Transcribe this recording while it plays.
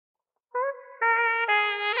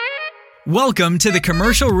Welcome to the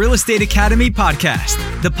Commercial Real Estate Academy podcast,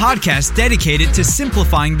 the podcast dedicated to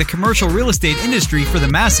simplifying the commercial real estate industry for the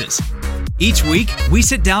masses. Each week, we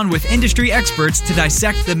sit down with industry experts to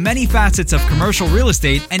dissect the many facets of commercial real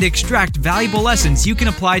estate and extract valuable lessons you can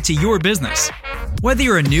apply to your business. Whether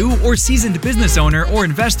you're a new or seasoned business owner or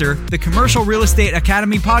investor, the Commercial Real Estate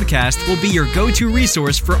Academy podcast will be your go-to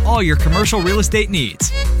resource for all your commercial real estate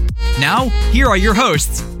needs. Now, here are your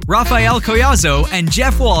hosts, Rafael Collazo and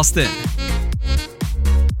Jeff Walston.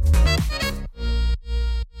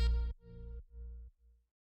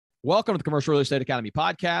 Welcome to the Commercial Real Estate Academy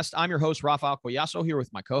podcast. I'm your host, Rafael Collazo, here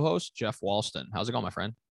with my co-host, Jeff Walston. How's it going, my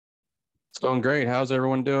friend? It's going great. How's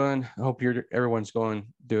everyone doing? I hope everyone's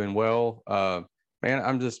doing well. Man,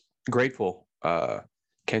 I'm just grateful.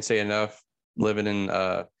 Can't say enough. Living in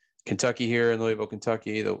Kentucky here in Louisville,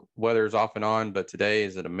 Kentucky. The weather is off and on, but today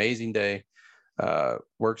is an amazing day.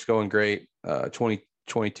 Work's going great.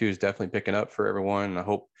 2022 is definitely picking up for everyone. I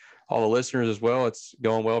hope all the listeners as well. It's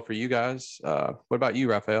going well for you guys. What about you,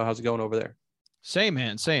 Rafael? How's it going over there? Same,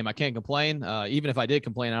 man. Same. I can't complain. Even if I did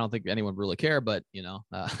complain, I don't think anyone would really care, but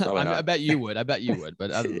I bet you would.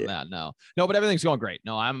 But other than that, no, but everything's going great.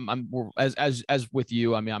 No, we're, as with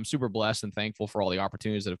you, I mean, I'm super blessed and thankful for all the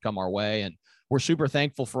opportunities that have come our way. And we're super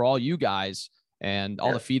thankful for all you guys and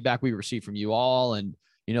all the feedback we received from you all. And,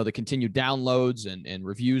 the continued downloads and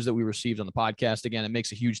reviews that we received on the podcast. Again, it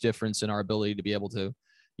makes a huge difference in our ability to be able to,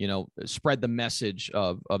 spread the message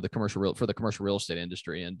of the commercial real estate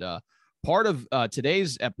industry. And, part of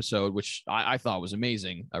today's episode, which I thought was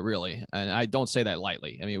amazing, really, and I don't say that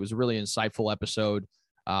lightly. I mean, it was a really insightful episode,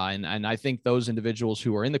 and I think those individuals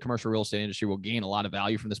who are in the commercial real estate industry will gain a lot of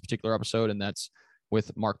value from this particular episode, and that's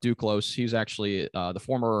with Mark Duclos. He's actually the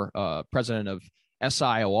former president of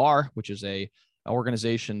SIOR, which is a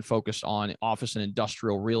organization focused on office and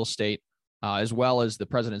industrial real estate, as well as the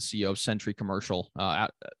president and CEO of Century Commercial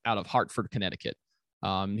out of Hartford, Connecticut.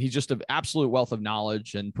 He's just an absolute wealth of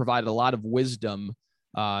knowledge and provided a lot of wisdom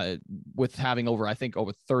with having over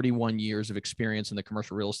 31 years of experience in the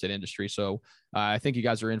commercial real estate industry. So I think you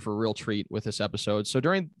guys are in for a real treat with this episode. So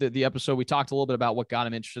during the episode, we talked a little bit about what got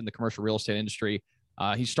him interested in the commercial real estate industry.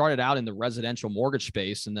 He started out in the residential mortgage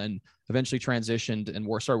space and then eventually transitioned and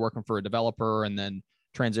started working for a developer and then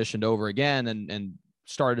transitioned over again and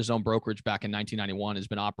started his own brokerage back in 1991, has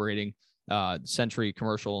been operating Century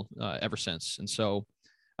Commercial ever since. And so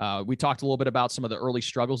we talked a little bit about some of the early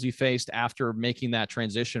struggles he faced after making that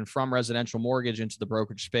transition from residential mortgage into the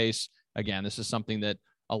brokerage space. Again, this is something that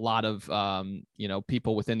a lot of,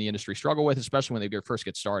 people within the industry struggle with, especially when they first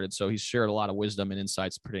get started. So he's shared a lot of wisdom and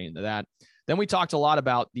insights pertaining to that. Then we talked a lot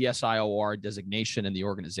about the SIOR designation and the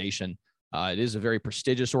organization. It is a very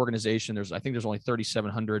prestigious organization. I think there's only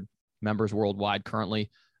 3,700 members worldwide currently.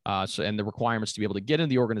 And the requirements to be able to get into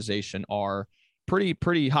the organization are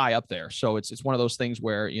pretty high up there. So it's one of those things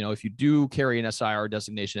where, if you do carry an SIR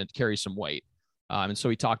designation, it carries some weight. And so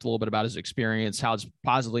he talked a little bit about his experience, how it's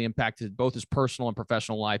positively impacted both his personal and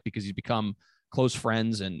professional life, because he's become close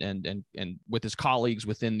friends and with his colleagues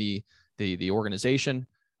within the organization.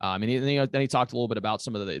 And then he talked a little bit about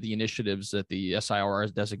some of the initiatives that the SIR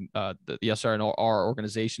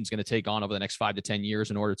organization is going to take on over the next 5 to 10 years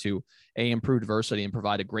in order to improve diversity and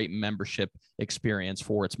provide a great membership experience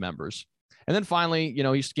for its members. And then finally,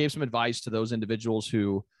 he gave some advice to those individuals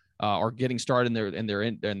who are getting started in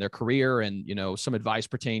their career, and some advice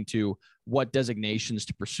pertaining to what designations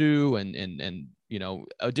to pursue, and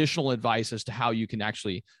additional advice as to how you can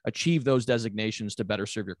actually achieve those designations to better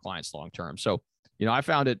serve your clients long term. So, I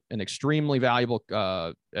found it an extremely valuable.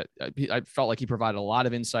 I felt like he provided a lot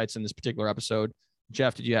of insights in this particular episode.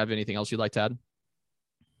 Jeff, did you have anything else you'd like to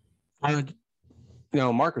add?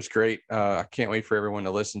 Mark was great. I can't wait for everyone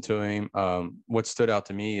to listen to him. What stood out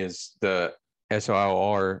to me is the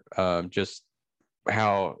SIOR, just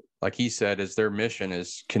how, like he said, is their mission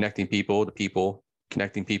is connecting people to people,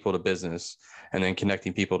 connecting people to business, and then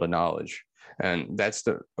connecting people to knowledge. And that's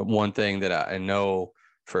the one thing that I know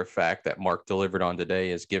for a fact that Mark delivered on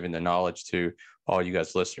today, is giving the knowledge to all you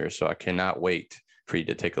guys listeners. So I cannot wait for you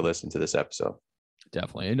to take a listen to this episode.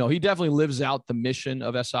 Definitely. He definitely lives out the mission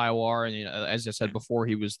of SIOR. And, as I said before,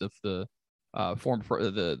 he was the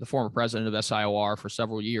former president of SIOR for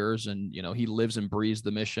several years, and, he lives and breathes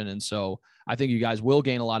the mission. And so I think you guys will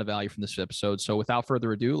gain a lot of value from this episode. So without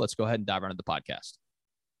further ado, let's go ahead and dive right into the podcast.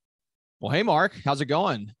 Well, hey, Mark, how's it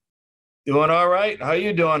going? Doing all right. How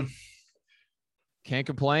you doing? Can't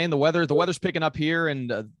complain. The weather's picking up here, and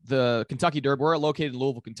the Kentucky Derby. We're located in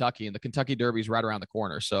Louisville, Kentucky, and the Kentucky Derby is right around the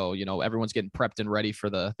corner. So, everyone's getting prepped and ready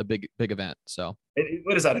for the big event. So,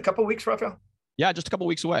 what is that? A couple of weeks, Rafael? Yeah, just a couple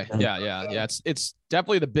weeks away. Yeah. It's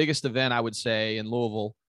definitely the biggest event, I would say, in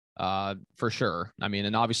Louisville, for sure. I mean,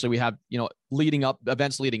 and obviously we have,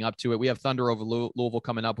 events leading up to it. We have Thunder over Louisville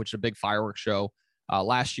coming up, which is a big fireworks show.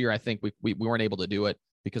 Last year, I think we weren't able to do it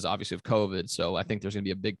because obviously of COVID. So I think there's going to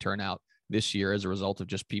be a big turnout this year as a result of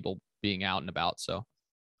just people being out and about. So.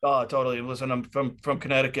 Oh, totally. Listen, I'm from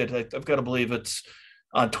Connecticut. I've got to believe it's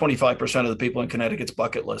on 25% of the people in Connecticut's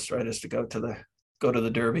bucket list, right? Is to go to the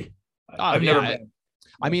Derby. I've never been.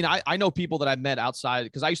 I mean, I know people that I've met outside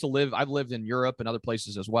because I've lived in Europe and other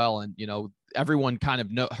places as well. And, everyone kind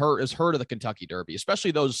of has heard of the Kentucky Derby,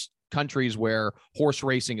 especially those countries where horse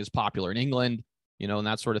racing is popular in England, and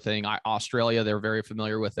that sort of thing. Australia, they're very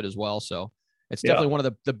familiar with it as well. So it's definitely one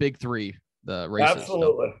of the big three, the races.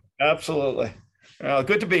 Absolutely. So. Absolutely.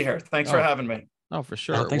 Good to be here. Thanks for having me. Oh, for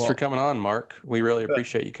sure. Thanks for coming on, Mark. We really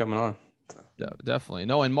appreciate you coming on. Definitely.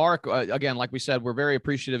 No, and Mark, again, like we said, we're very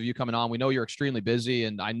appreciative of you coming on. We know you're extremely busy,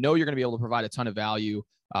 and I know you're going to be able to provide a ton of value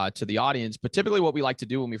to the audience. But typically what we like to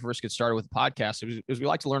do when we first get started with the podcast is we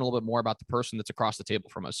like to learn a little bit more about the person that's across the table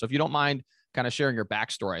from us. So if you don't mind kind of sharing your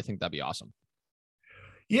backstory, I think that'd be awesome.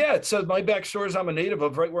 Yeah, so my backstory is I'm a native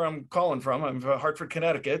of right where I'm calling from. I'm from Hartford,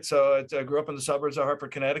 Connecticut. So I grew up in the suburbs of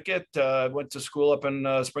Hartford, Connecticut. Went to school up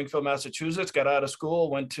in Springfield, Massachusetts. Got out of school,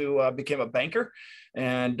 became a banker,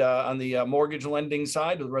 and on the mortgage lending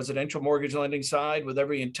side, the residential mortgage lending side, with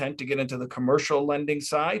every intent to get into the commercial lending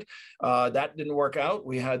side. That didn't work out.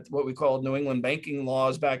 We had what we called New England banking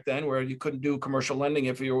laws back then, where you couldn't do commercial lending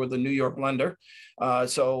if you were with a New York lender.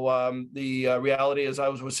 So the reality is I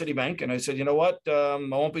was with Citibank, and I said, you know what,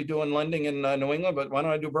 I won't be doing lending in New England, but why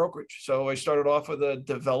don't I do brokerage? So I started off with a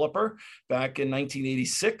developer back in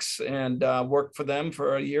 1986 and worked for them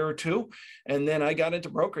for a year or two. And then I got into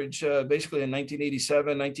brokerage basically in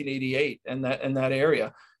 1987, 1988 in that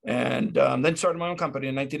area. And then started my own company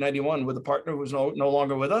in 1991 with a partner who was no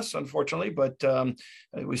longer with us, unfortunately. But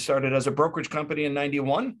we started as a brokerage company in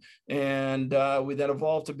 91. And we then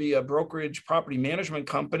evolved to be a brokerage property management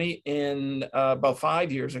company in about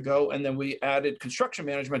 5 years ago. And then we added construction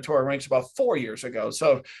management to our ranks about 4 years ago.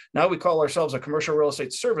 So now we call ourselves a commercial real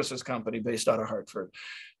estate services company based out of Hartford.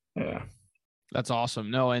 Yeah. That's awesome.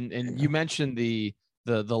 No, and you mentioned the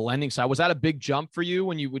lending side. Was that a big jump for you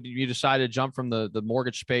when you decided to jump from the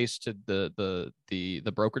mortgage space to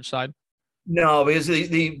the brokerage side? No, because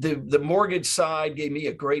the mortgage side gave me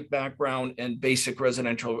a great background in basic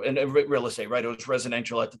residential and real estate, right? It was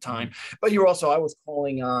residential at the time, but I was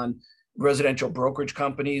calling on residential brokerage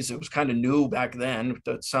companies. It was kind of new back then.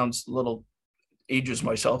 That sounds a little dates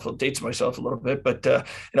myself a little bit, but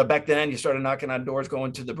back then you started knocking on doors,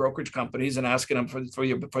 going to the brokerage companies and asking them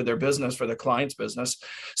for their business, for their clients' business.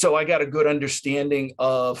 So I got a good understanding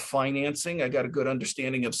of financing. I got a good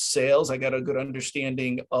understanding of sales. I got a good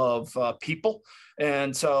understanding of people.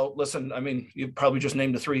 And so, listen, I mean, you probably just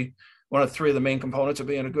named one of three of the main components of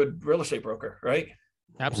being a good real estate broker, right?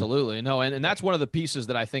 Absolutely. No. And that's one of the pieces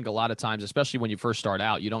that I think a lot of times, especially when you first start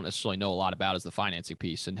out, you don't necessarily know a lot about is the financing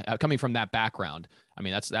piece. And coming from that background, I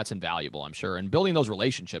mean, that's invaluable, I'm sure. And building those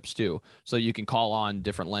relationships too, so you can call on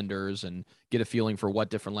different lenders and get a feeling for what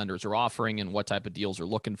different lenders are offering and what type of deals are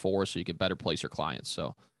looking for, so you can better place your clients.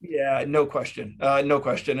 So yeah, no question. And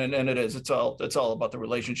it's all about the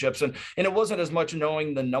relationships. And it wasn't as much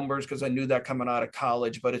knowing the numbers, because I knew that coming out of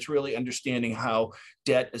college, but it's really understanding how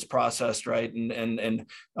debt is processed, right? And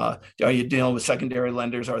are you dealing with secondary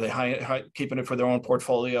lenders? Are they high keeping it for their own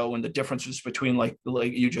portfolio? And the differences between, like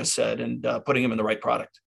you just said, and putting them in the right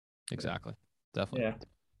product. Exactly. Definitely.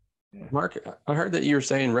 Yeah. Mark, I heard that you were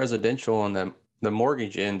saying residential on the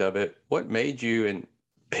mortgage end of it. What made you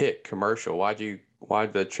pick commercial? Why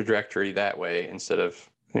the trajectory that way instead of,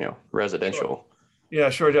 residential? Sure. Yeah,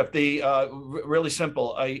 sure, Jeff. Really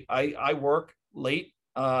simple. I work late,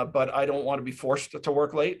 but I don't want to be forced to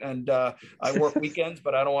work late, and I work weekends,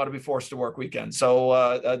 but I don't want to be forced to work weekends.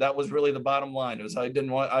 So that was really the bottom line.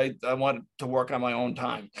 I wanted to work on my own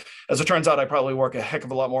time. As it turns out, I probably work a heck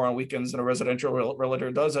of a lot more on weekends than a residential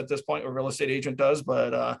realtor does at this point, or real estate agent does,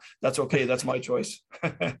 but that's okay. That's my choice.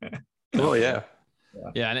 Oh yeah.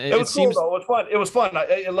 Yeah, and it was cool though. It was fun.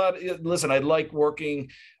 Listen, I like working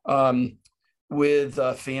with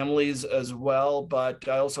families as well, but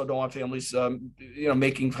I also don't want families,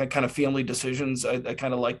 making kind of family decisions. I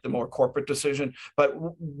kind of like the more corporate decision. But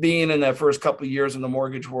being in that first couple of years in the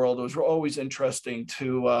mortgage world, it was always interesting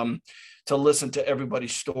to listen to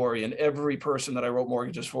everybody's story. And every person that I wrote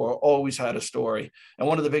mortgages for always had a story. And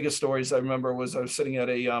one of the biggest stories I remember was I was sitting at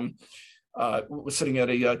was sitting at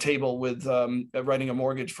a table with writing a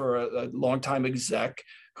mortgage for a longtime exec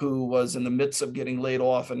who was in the midst of getting laid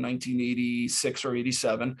off in 1986 or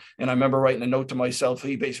 87. And I remember writing a note to myself.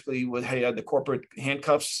 He basically had the corporate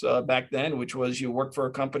handcuffs back then, which was you work for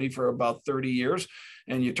a company for about 30 years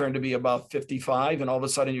and you turn to be about 55 and all of a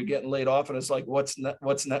sudden you're getting laid off. And it's like, what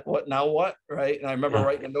now what? Right. And I remember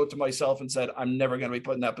writing a note to myself and said, I'm never going to be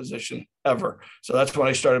put in that position ever. So that's when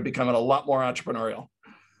I started becoming a lot more entrepreneurial.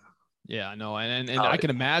 Yeah, I know. And I can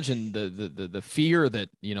imagine the fear that,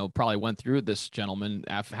 probably went through this gentleman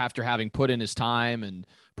after having put in his time and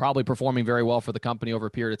probably performing very well for the company over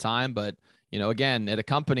a period of time. But, again, at a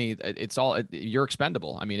company, you're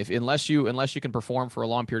expendable. I mean, unless you can perform for a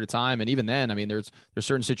long period of time. And even then, I mean, there's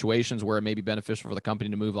certain situations where it may be beneficial for the company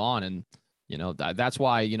to move on. And, that's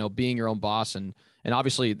why, being your own boss and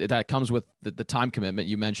obviously that comes with the time commitment.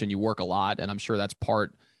 You mentioned you work a lot, and I'm sure that's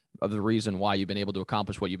part of the reason why you've been able to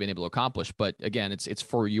accomplish what you've been able to accomplish. But again, it's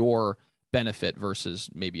for your benefit versus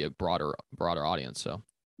maybe a broader audience. So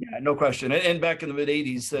yeah, no question. And back in the mid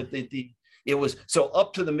 80s, that it was so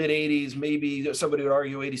up to the mid 80s, maybe somebody would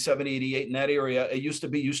argue 87, 88 in that area. It used to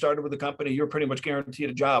be you started with a company, you're pretty much guaranteed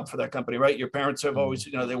a job for that company, right? Your parents have always,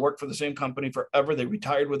 they worked for the same company forever. They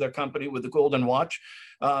retired with their company with the golden watch.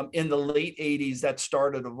 In the late 80s, that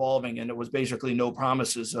started evolving and it was basically no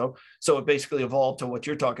promises. So it basically evolved to what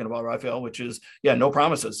you're talking about, Raphael, which is, no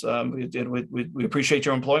promises. We appreciate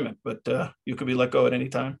your employment, but you could be let go at any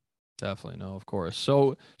time. Definitely. No, of course.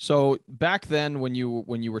 So back then when you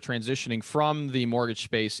were transitioning from the mortgage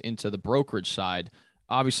space into the brokerage side,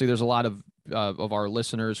 obviously there's a lot of our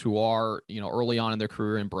listeners who are, early on in their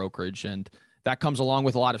career in brokerage, and that comes along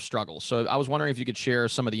with a lot of struggles. So I was wondering if you could share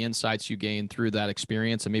some of the insights you gained through that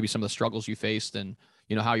experience and maybe some of the struggles you faced and,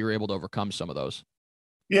 how you were able to overcome some of those.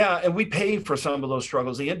 Yeah, and we pay for some of those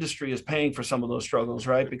struggles. The industry is paying for some of those struggles,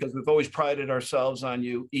 right? Because we've always prided ourselves on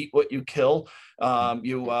you eat what you kill.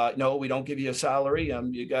 No, we don't give you a salary.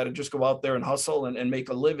 You got to just go out there and hustle and make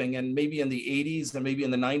a living. And maybe in the 80s and maybe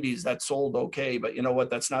in the 90s, that sold okay. But you know what?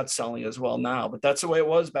 That's not selling as well now. But that's the way it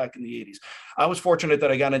was back in the 80s. I was fortunate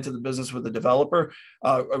that I got into the business with a developer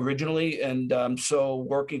originally. And so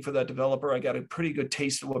working for that developer, I got a pretty good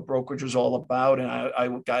taste of what brokerage was all about. And I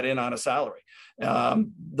got in on a salary.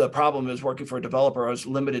 The problem is working for a developer, I was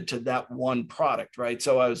limited to that one product, right?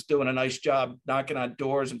 So I was doing a nice job knocking on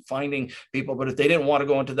doors and finding people, but if they didn't want to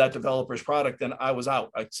go into that developer's product, then I was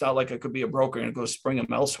out. It's not like I could be a broker and go spring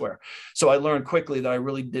them elsewhere. So I learned quickly that I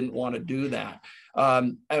really didn't want to do that.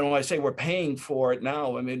 And when I say we're paying for it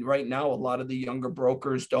now, I mean, right now, a lot of the younger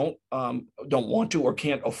brokers don't want to or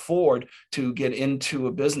can't afford to get into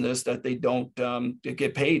a business that they don't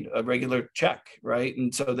get paid a regular check, right?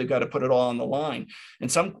 And so they've got to put it all on the line. In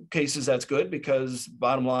some cases, that's good because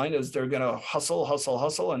bottom line is they're going to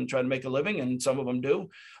hustle and try to make a living. And some of them do.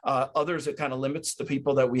 Others, it kind of limits the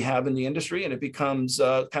people that we have in the industry, and it becomes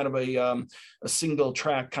kind of a single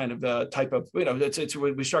track kind of type of,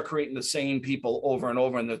 we start creating the same people over and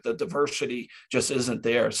over, and the diversity just isn't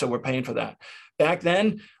there. So we're paying for that. Back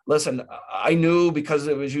then, listen, I knew because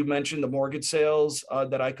it was, you mentioned the mortgage sales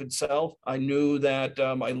that I could sell. I knew that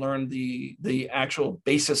I learned the actual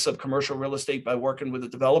basis of commercial real estate by working with a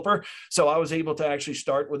developer. So I was able to actually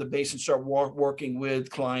start with a base and start working with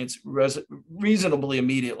clients reasonably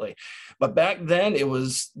immediately. But back then it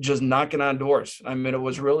was just knocking on doors. I mean, it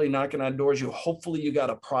was really knocking on doors. Hopefully you got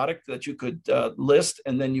a product that you could list,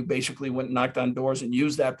 and then you basically went and knocked on doors and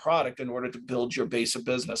used that product in order to build your base of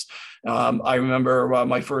business. I remember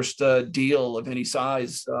my first deal of any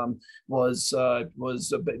size was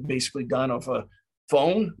basically done off a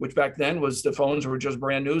phone, which back then was, the phones were just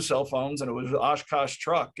brand new cell phones, and it was Oshkosh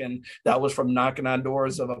truck, and that was from knocking on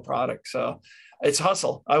doors of a product. So it's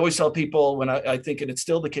hustle. I always tell people when I think, and it's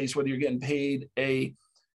still the case, whether you're getting paid a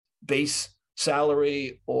base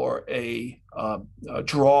salary or a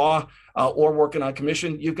draw or working on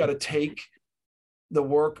commission, you've got to take the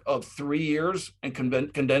work of 3 years and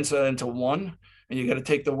condense that into one. And you got to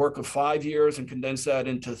take the work of 5 years and condense that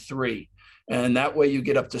into 3. And that way you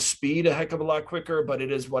get up to speed a heck of a lot quicker, but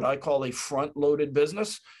it is what I call a front-loaded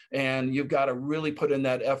business. And you've got to really put in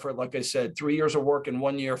that effort. Like I said, 3 years of work in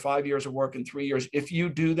 1 year, 5 years of work in 3 years. If you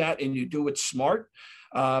do that and you do it smart,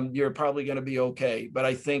 you're probably going to be okay. But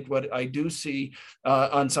I think what I do see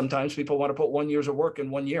on sometimes people want to put 1 year's of work in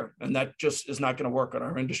 1 year, and that just is not going to work in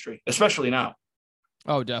our industry, especially now.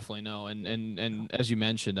 Oh, definitely. No. And as you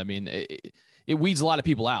mentioned, I mean, it weeds a lot of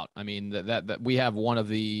people out. I mean, that we have one of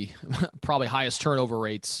the probably highest turnover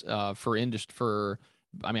rates for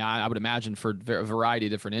I mean, I would imagine for a variety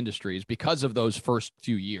of different industries because of those first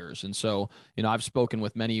few years. And so, I've spoken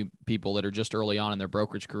with many people that are just early on in their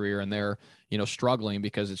brokerage career, and they're, struggling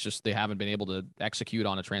because it's just, they haven't been able to execute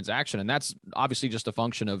on a transaction. And that's obviously just a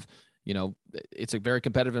function of, it's a very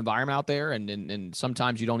competitive environment out there. And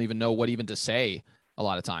sometimes you don't even know what even to say. A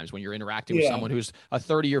lot of times when you're interacting with someone who's a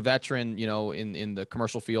 30-year veteran, in the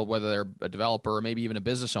commercial field, whether they're a developer or maybe even a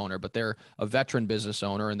business owner, but they're a veteran business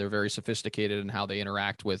owner and they're very sophisticated in how they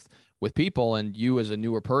interact with people. And you as a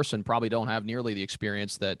newer person probably don't have nearly the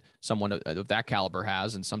experience that someone of that caliber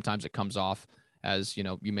has. And sometimes it comes off as,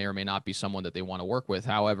 you may or may not be someone that they want to work with.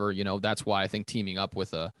 However, that's why I think teaming up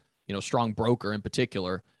with a, strong broker in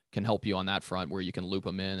particular can help you on that front, where you can loop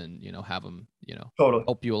them in and, have them, totally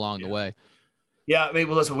help you along the way. Yeah, I mean,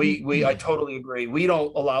 well, listen, I totally agree. We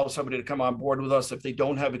don't allow somebody to come on board with us if they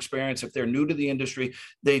don't have experience. If they're new to the industry,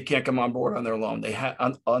 they can't come on board on their own. They have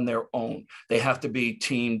on their own. They have to be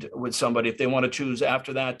teamed with somebody. If they want to choose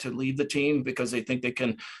after that to leave the team because they think they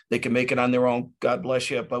can make it on their own, God bless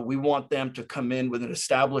you. But we want them to come in with an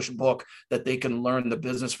established book that they can learn the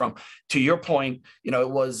business from. To your point, it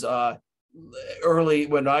was early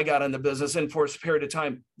when I got in the business, and for a period of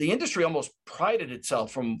time, the industry almost prided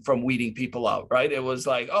itself from weeding people out, right? It was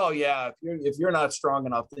like, oh yeah, if you're not strong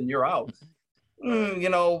enough, then you're out.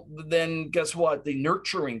 Then guess what? The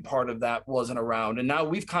nurturing part of that wasn't around. And now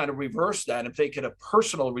we've kind of reversed that and taken a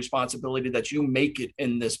personal responsibility that you make it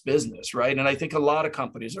in this business, right? And I think a lot of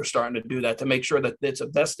companies are starting to do that to make sure that it's a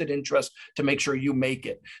vested interest to make sure you make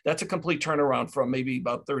it. That's a complete turnaround from maybe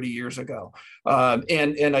about 30 years ago.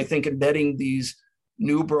 And I think embedding these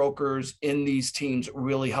new brokers in these teams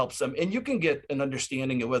really helps them. And you can get an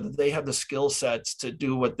understanding of whether they have the skill sets to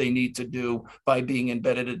do what they need to do by being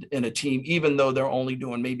embedded in a team, even though they're only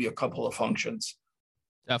doing maybe a couple of functions.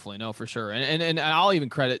 Definitely. No, for sure. And I'll even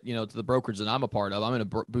credit, to the brokerage that I'm a part of. I'm in a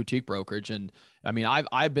boutique brokerage. And I mean,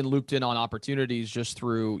 I've been looped in on opportunities just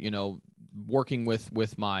through, working with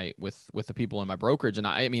the people in my brokerage. And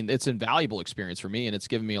I mean, it's an invaluable experience for me, and it's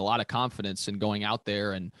given me a lot of confidence in going out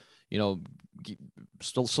there and,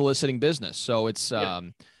 still soliciting business. So it's, I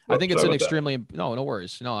think it's an extremely, no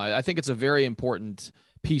worries. No, I think it's a very important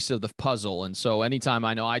piece of the puzzle. And so anytime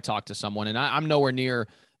I talk to someone, and I'm nowhere near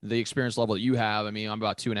the experience level that you have. I mean, I'm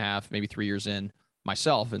about 2.5, maybe 3 years in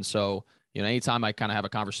myself. And so, anytime I kind of have a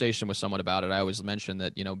conversation with someone about it, I always mention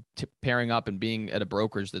that, pairing up and being at a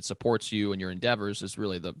brokerage that supports you and your endeavors is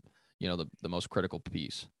really the most critical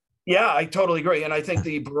piece. Yeah, I totally agree. And I think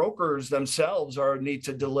the brokers themselves need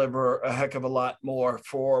to deliver a heck of a lot more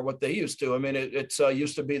for what they used to. I mean, it's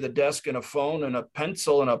used to be the desk and a phone and a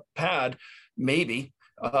pencil and a pad, maybe.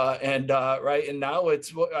 Right. And now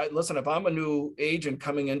it's, listen, if I'm a new agent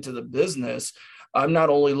coming into the business, I'm not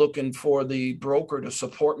only looking for the broker to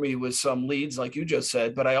support me with some leads, like you just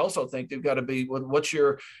said, but I also think they've got to be, what's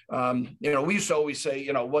your, we used to always say,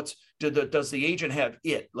 does the agent have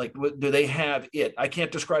it? Like, do they have it? I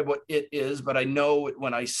can't describe what it is, but I know it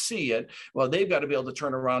when I see it. Well, they've got to be able to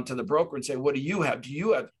turn around to the broker and say, what do you have? Do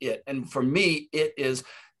you have it? And for me, it is,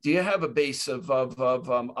 do you have a base of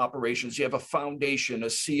operations? Do you have a foundation, a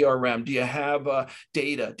CRM? Do you have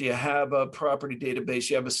data? Do you have a property database?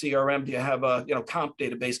 Do you have a CRM? Do you have a comp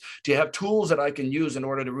database? Do you have tools that I can use in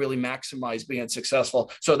order to really maximize being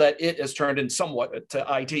successful so that it is turned in somewhat to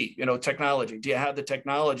IT, technology? Do you have the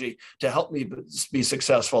technology to help me be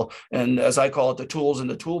successful? And as I call it, the tools in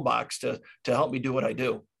the toolbox to help me do what I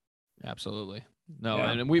do. Absolutely. No,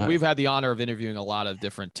 yeah. And we've had the honor of interviewing a lot of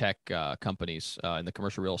different tech companies in the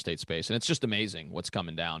commercial real estate space. And it's just amazing what's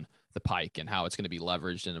coming down the pike and how it's going to be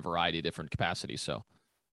leveraged in a variety of different capacities. So,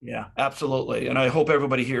 yeah, absolutely. And I hope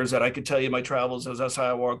everybody hears that. I could tell you my travels as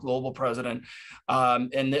SIOR global president.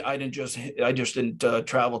 And I just didn't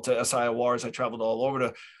travel to SIORs. I traveled all over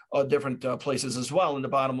to different places as well. And the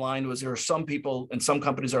bottom line was there are some people and some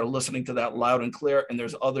companies that are listening to that loud and clear, and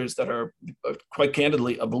there's others that are quite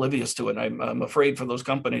candidly oblivious to it. And I'm afraid for those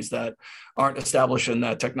companies that aren't establishing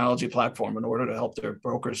that technology platform in order to help their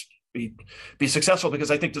brokers be successful,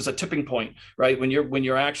 because I think there's a tipping point, right? When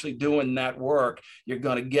you're actually doing that work, you're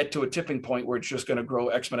going to get to a tipping point where it's just going to grow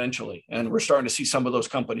exponentially. And we're starting to see some of those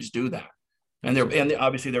companies do that. And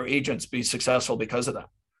obviously their agents be successful because of that.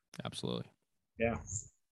 Absolutely. Yeah.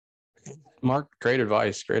 Mark, great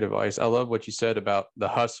advice. I love what you said about the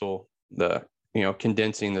hustle,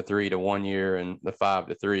 condensing the 3 to 1 year and the 5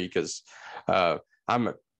 to 3, because I'm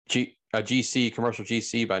a GC, commercial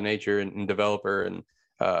GC by nature and developer, and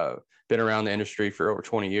been around the industry for over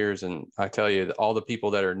 20 years. And I tell you that all the people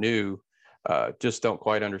that are new just don't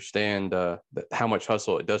quite understand how much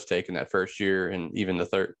hustle it does take in that first year and even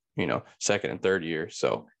the second and third year.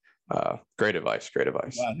 So Great advice. Great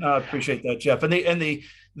advice. Yeah, no, I appreciate that, Jeff. And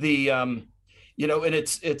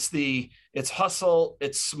it's hustle,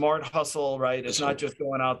 it's smart hustle, right? It's not just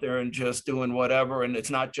going out there and just doing whatever. And it's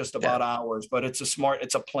not just about hours, but it's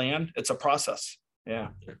a plan. It's a process. Yeah.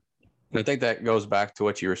 And I think that goes back to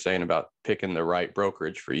what you were saying about picking the right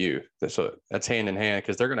brokerage for you. So that's hand in hand,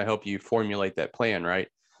 because they're going to help you formulate that plan, right?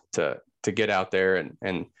 To get out there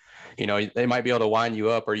and, they might be able to wind you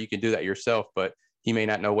up, or you can do that yourself, but you may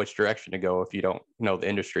not know which direction to go if you don't know the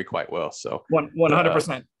industry quite well. So 100%.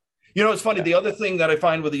 It's funny. Yeah. The other thing that I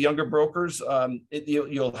find with the younger brokers,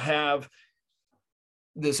 you'll have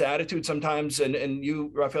this attitude sometimes, and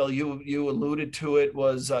you, Rafael, you alluded to it,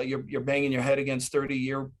 was you're banging your head against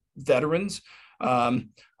 30-year veterans.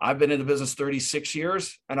 I've been in the business 36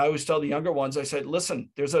 years, and I always tell the younger ones, I said, listen,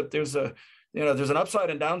 there's an upside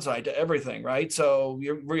and downside to everything, right? So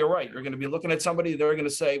you're right. You're going to be looking at somebody, they're going to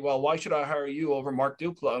say, well, why should I hire you over Mark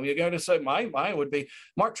Duclos? You're going to say, mine would be,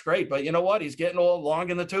 Mark's great, but you know what? He's getting all long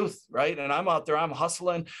in the tooth, right? And I'm out there, I'm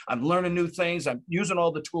hustling, I'm learning new things, I'm using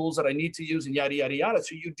all the tools that I need to use, and yada, yada, yada.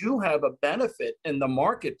 So you do have a benefit in the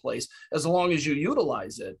marketplace as long as you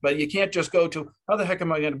utilize it. But you can't just go to, how the heck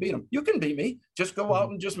am I going to beat him? You can beat me. Just go out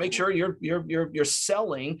and just make sure you're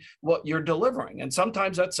selling what you're delivering. And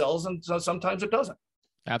sometimes that sells, and sometimes it doesn't.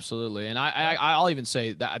 Absolutely. And I'll even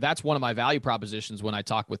say that that's one of my value propositions when I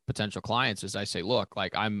talk with potential clients, is I say, look,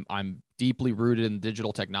 like I'm deeply rooted in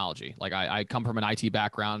digital technology. Like I come from an IT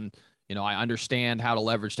background. I understand how to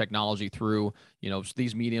leverage technology through,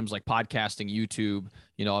 these mediums like podcasting, YouTube,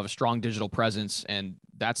 I have a strong digital presence, and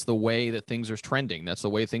that's the way that things are trending. That's the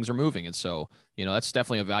way things are moving. And so, that's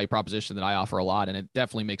definitely a value proposition that I offer a lot, and it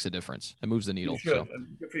definitely makes a difference. It moves the needle. So.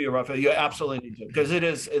 Good for you, Rafael. You absolutely need to, because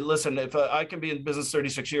listen, if I can be in business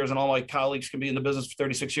 36 years and all my colleagues can be in the business for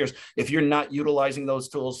 36 years, if you're not utilizing those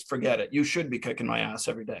tools, forget it. You should be kicking my ass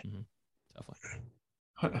every day. Mm-hmm.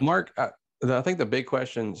 Definitely. Mark, I think the big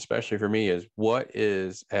question, especially for me, is what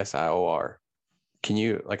is SIOR? Can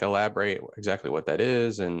you elaborate exactly what that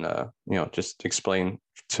is, and just explain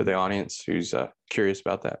to the audience who's curious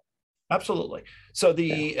about that? Absolutely. So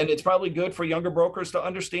and it's probably good for younger brokers to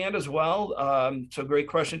understand as well. So great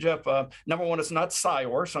question, Jeff. Number one, it's not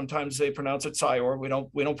SIOR. Sometimes they pronounce it SIOR. We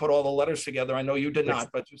don't put all the letters together. I know you did not,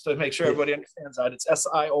 but just to make sure everybody understands that, it's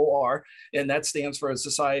SIOR, and that stands for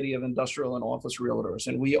Society of Industrial and Office Realtors.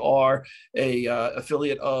 And we are a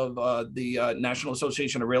affiliate of the National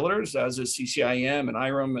Association of Realtors, as is CCIM and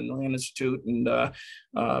IREM and Land Institute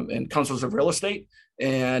and Councils of Real Estate.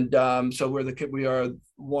 And so we are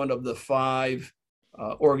one of the 5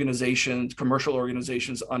 commercial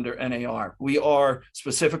organizations under NAR. We are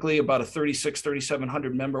specifically about a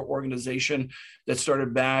 3,700 member organization that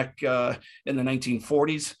started back in the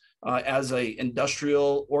 1940s as a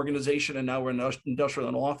industrial organization, and now we're an industrial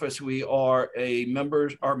and office. Our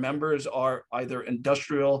members are either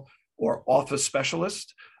industrial or office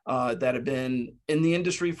specialists that have been in the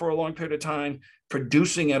industry for a long period of time,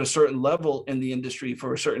 producing at a certain level in the industry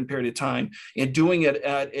for a certain period of time, and doing it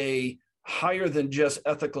at a higher than just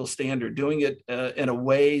ethical standard, doing it in a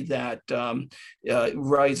way that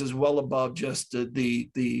rises well above just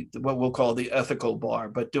the what we'll call the ethical bar,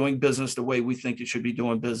 but doing business the way we think it should be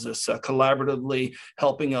doing business, collaboratively,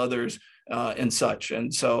 helping others, and such.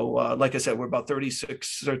 And so, like I said, we're about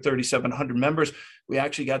 36 or 3,700 members. We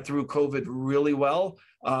actually got through COVID really well.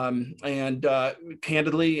 And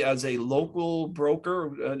candidly, as a local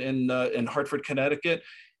broker in Hartford, Connecticut,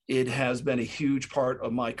 it has been a huge part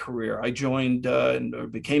of my career. I joined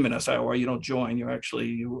and became an SIOR. You don't join,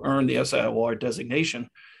 you earn the SIOR designation.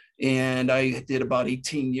 And I did about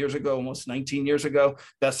 18 years ago, almost 19 years ago,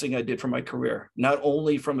 best thing I did for my career. Not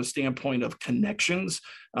only from a standpoint of connections,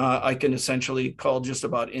 I can essentially call just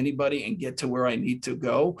about anybody and get to where I need to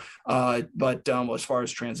go. But as far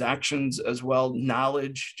as transactions as well,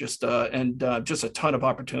 knowledge, just a ton of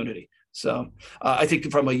opportunity. So I think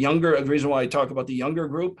the reason why I talk about the younger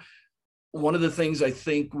group, one of the things I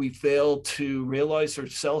think we fail to realize or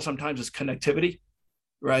sell sometimes is connectivity.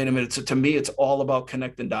 Right. I mean, to me, it's all about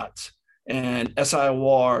connecting dots, and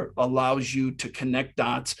SIOR allows you to connect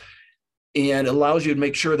dots and allows you to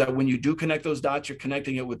make sure that when you do connect those dots, you're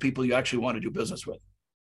connecting it with people you actually want to do business with.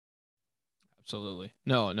 Absolutely.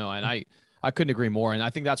 No. And I couldn't agree more. And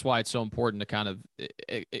I think that's why it's so important to kind of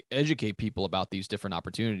educate people about these different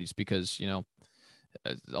opportunities, because,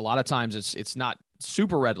 a lot of times it's not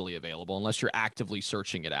super readily available unless you're actively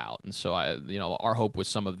searching it out. And so our hope with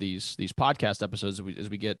some of these podcast episodes is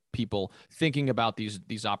we get people thinking about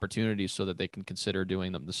these opportunities so that they can consider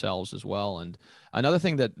doing them themselves as well. And another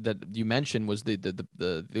thing that you mentioned was the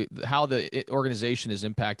how the organization has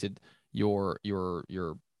impacted your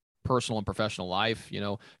personal and professional life.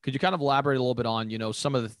 Could you kind of elaborate a little bit on,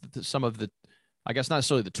 some of the, I guess not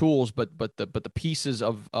necessarily the tools, but the pieces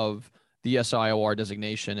of the SIOR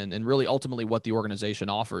designation and really ultimately what the organization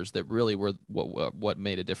offers that really were what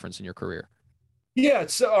made a difference in your career? Yeah,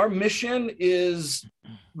 so our mission is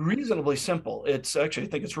reasonably simple. It's actually, I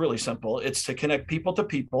think it's really simple. It's to connect people to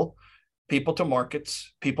people, people to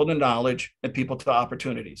markets, people to knowledge, and people to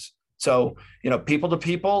opportunities. So, people to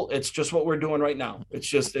people, it's just what we're doing right now. It's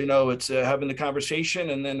just, it's having the conversation.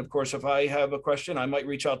 And then, of course, if I have a question, I might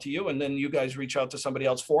reach out to you, and then you guys reach out to somebody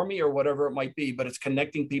else for me or whatever it might be. But it's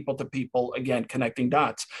connecting people to people, again, connecting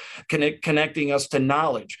dots, connecting us to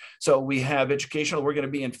knowledge. So we have educational. We're going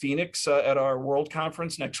to be in Phoenix at our World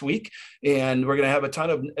Conference next week, and we're going to have a ton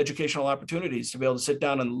of educational opportunities to be able to sit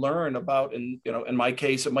down and learn about, and in my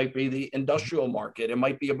case, it might be the industrial market. It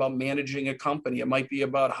might be about managing a company. It might be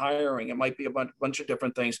about hiring. It might be a bunch of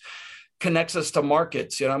different things. Connects us to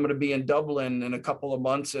markets. I'm going to be in Dublin in a couple of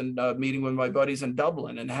months and meeting with my buddies in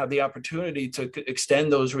Dublin and have the opportunity to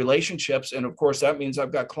extend those relationships. And of course, that means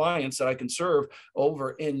I've got clients that I can serve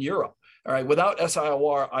over in Europe. All right. Without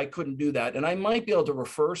SIOR, I couldn't do that. And I might be able to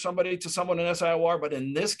refer somebody to someone in SIOR, but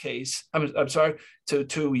in this case, I'm sorry,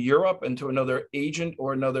 to Europe and to another agent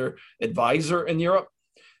or another advisor in Europe.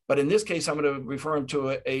 But in this case, I'm going to refer him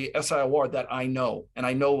to a SIOR that I know, and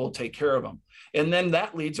I know will take care of him. And then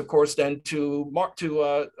that leads, of course, then to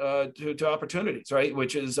opportunities, right?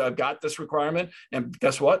 Which is I've got this requirement, and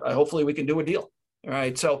guess what? Hopefully we can do a deal. All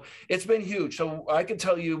right. So it's been huge. So I can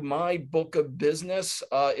tell you my book of business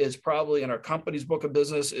is probably, and our company's book of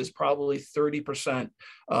business is probably 30%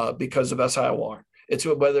 because of SIOR. It's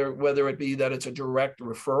whether it be that it's a direct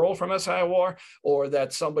referral from SIOR, or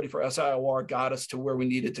that somebody for SIOR got us to where we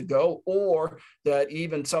needed to go, or that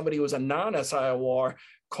even somebody who was a non-SIOR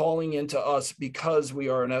calling into us because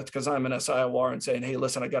because I'm an SIOR and saying, hey,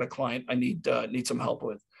 listen, I got a client I need some help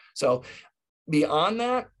with. So beyond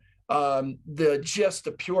that,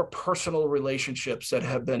 the pure personal relationships that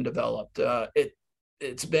have been developed,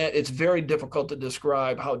 it's very difficult to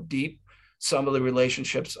describe how deep some of the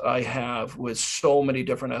relationships I have with so many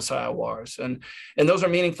different SIORs. And those are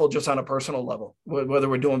meaningful just on a personal level, whether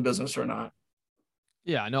we're doing business or not.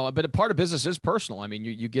 Yeah, no, but a part of business is personal. I mean,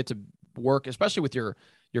 you get to work, especially with your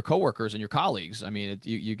coworkers and your colleagues. I mean,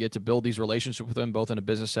 you get to build these relationships with them, both in a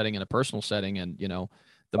business setting and a personal setting. And,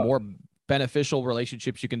 the more beneficial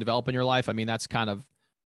relationships you can develop in your life, I mean, that's kind of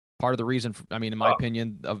part of the reason, in my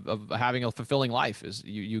opinion, of having a fulfilling life is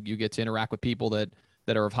you get to interact with people that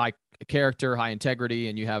are of high character, high integrity,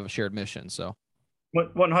 and you have a shared mission. So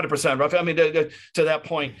 100%, Ruff. I mean, to that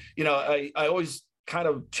point, I always kind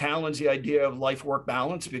of challenge the idea of life-work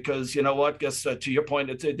balance, because guess to your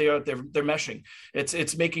point, they're meshing.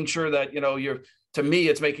 It's making sure that, to me,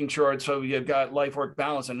 it's making sure so you've got life-work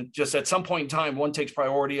balance, and just at some point in time, one takes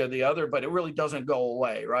priority of the other, but it really doesn't go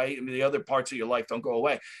away, right? I mean, the other parts of your life don't go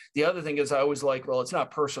away. The other thing is I always like, well, it's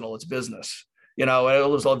not personal, it's business. I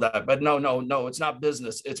always love that, but no, it's not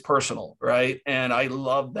business, it's personal, right? And I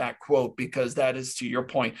love that quote, because that is, to your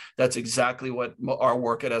point, that's exactly what our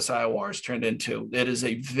work at SIOR has turned into. It is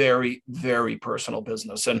a very, very personal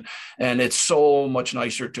business, and it's so much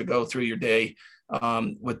nicer to go through your day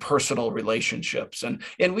with personal relationships. And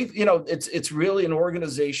we've, it's really an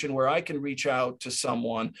organization where I can reach out to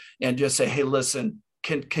someone and just say, hey, listen,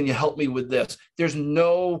 can you help me with this? There's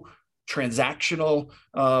no transactional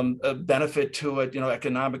benefit to it,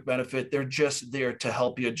 economic benefit. They're just there to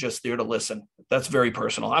help you, just there to listen. That's very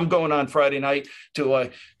personal. I'm going on Friday night to a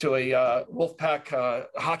Wolfpack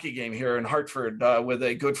hockey game here in Hartford with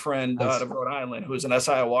a good friend out of Rhode Island who's an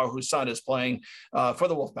SIOR whose son is playing for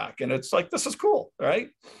the Wolfpack, and it's like, this is cool, right?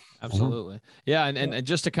 Absolutely, yeah. And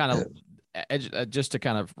just to kind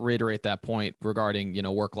of reiterate that point regarding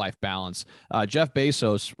work-life balance, Jeff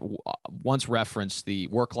Bezos once referenced the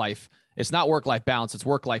work-life. It's not work-life balance, it's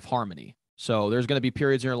work-life harmony. So there's going to be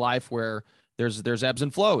periods in your life where there's ebbs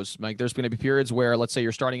and flows. Like there's going to be periods where, let's say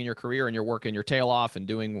you're starting in your career and you're working your tail off and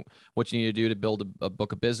doing what you need to do to build a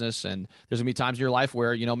book of business. And there's going to be times in your life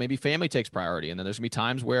where, maybe family takes priority. And then there's going to be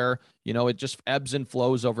times where, it just ebbs and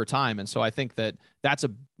flows over time. And so I think that that's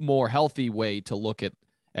a more healthy way to look at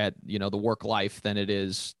the work life than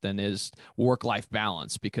is work-life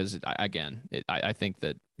balance, because I think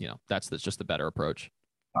that, that's just the better approach.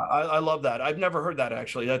 I love that. I've never heard that,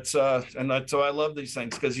 actually. So I love these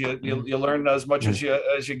things, because you learn as much as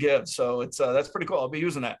you give. So that's pretty cool. I'll be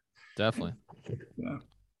using that. Definitely. Yeah.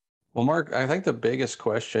 Well, Mark, I think the biggest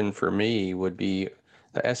question for me would be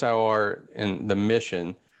the SIOR and the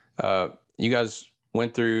mission. You guys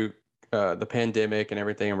went through the pandemic and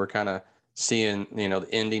everything, and we're kind of seeing, the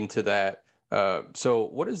ending to that. So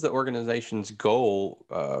what is the organization's goal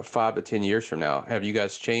 5 to 10 years from now? Have you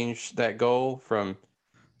guys changed that goal from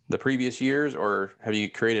the previous years, or have you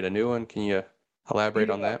created a new one? Can you elaborate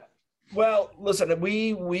on that? Well, listen,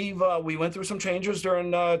 we went through some changes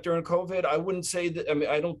during COVID. I wouldn't say that. I mean,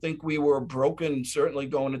 I don't think we were broken, certainly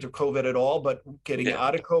going into COVID at all. But getting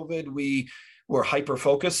out of COVID, we were hyper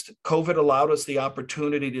focused. COVID allowed us the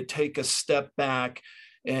opportunity to take a step back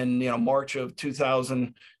in March of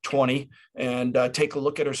 2020 and take a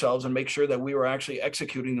look at ourselves and make sure that we were actually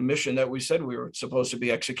executing the mission that we said we were supposed to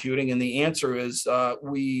be executing. And the answer is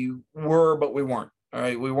we were, but we weren't. All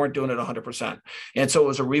right, we weren't doing it 100%. And so it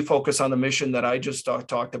was a refocus on the mission that I just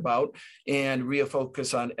talked about, and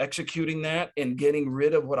refocus on executing that and getting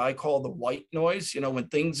rid of what I call the white noise. When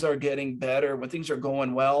things are getting better, when things are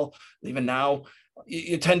going well, even now,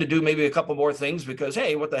 you tend to do maybe a couple more things because,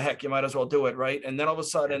 hey, what the heck, you might as well do it, right? And then all of a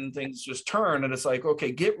sudden things just turn and it's like,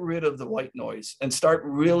 okay, get rid of the white noise and start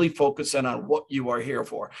really focusing on what you are here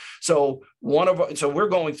for. So we're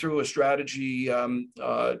going through a strategy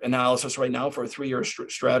analysis right now for a 3-year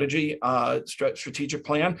strategic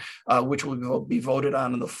plan, which will be voted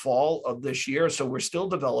on in the fall of this year. So we're still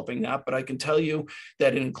developing that, but I can tell you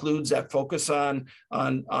that it includes that focus on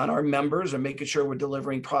our members and making sure we're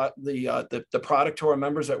delivering the product to our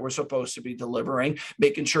members that we're supposed to be delivering,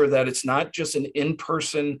 making sure that it's not just an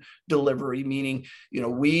in-person delivery, meaning,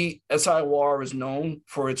 SIOR is known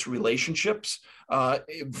for its relationships,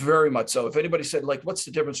 very much so. If anybody said, like, what's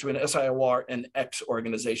the difference between SIOR and X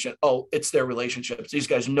organization? Oh, it's their relationships. These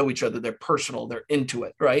guys know each other. They're personal. They're into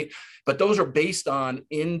it, right? But those are based on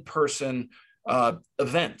in-person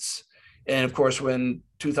events. And of course, when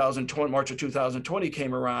March of 2020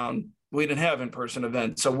 came around, we didn't have in-person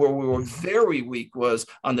events. So where we were very weak was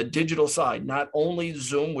on the digital side, not only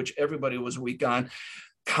Zoom, which everybody was weak on,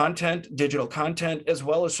 digital content, as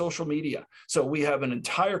well as social media. So we have an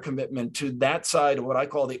entire commitment to that side of what I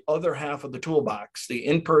call the other half of the toolbox, the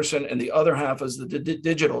in-person, and the other half is the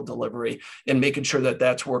digital delivery, and making sure that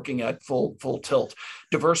that's working at full tilt.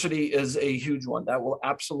 Diversity is a huge one. That will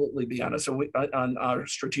absolutely be on us. So on our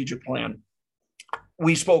strategic plan.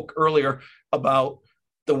 We spoke earlier about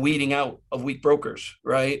the weeding out of weak brokers,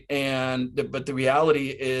 right? But the reality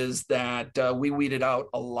is that we weeded out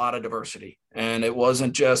a lot of diversity, and it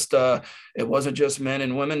wasn't just men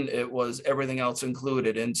and women; it was everything else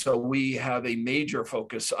included. And so we have a major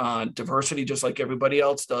focus on diversity, just like everybody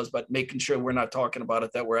else does, but making sure we're not talking about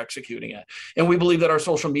it, that we're executing it. And we believe that our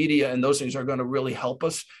social media and those things are going to really help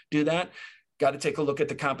us do that. Got to take a look at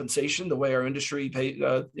the compensation, the way our industry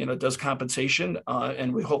does compensation,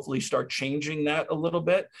 and we hopefully start changing that a little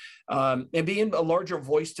bit, and being a larger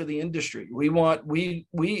voice to the industry.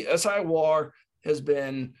 SIOR has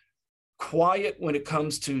been quiet when it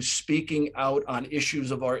comes to speaking out on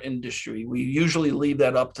issues of our industry. We usually leave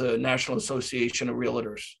that up to National Association of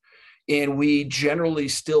Realtors, and we generally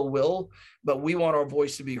still will, but we want our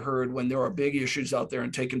voice to be heard when there are big issues out there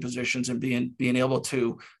and taking positions and being able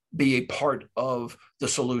to be a part of the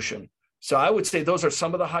solution. So I would say those are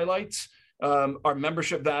some of the highlights. Our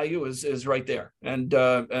membership value is right there. And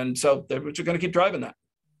so we're going to keep driving that.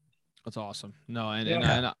 That's awesome. No,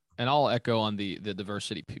 and I'll echo on the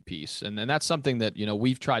diversity piece. And that's something that,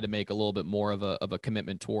 we've tried to make a little bit more of a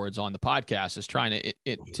commitment towards on the podcast, is trying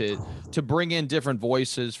to bring in different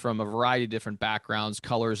voices from a variety of different backgrounds,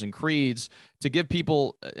 colors, and creeds, to give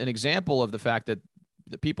people an example of the fact that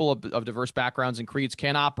the people of diverse backgrounds and creeds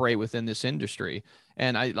can operate within this industry.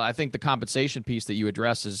 And I think the compensation piece that you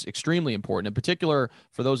address is extremely important, in particular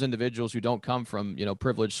for those individuals who don't come from,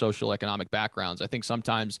 privileged social economic backgrounds. I think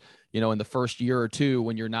sometimes, in the first year or two,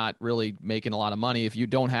 when you're not really making a lot of money, if you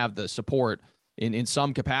don't have the support in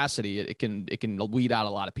some capacity, it can weed out a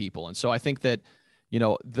lot of people. And so I think that,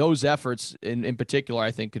 those efforts in particular,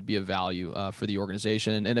 I think could be of value for the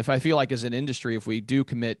organization. And if I feel like as an industry, if we do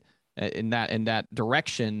commit in that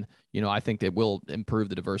direction, I think it will improve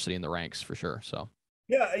the diversity in the ranks for sure. So.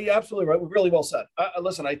 Yeah, you're absolutely right. Really well said.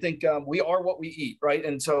 Listen, I think we are what we eat, right?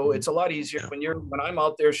 And so it's a lot easier when I'm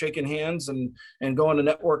out there shaking hands and going to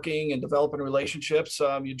networking and developing relationships.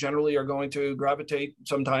 You generally are going to gravitate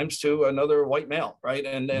sometimes to another white male, right?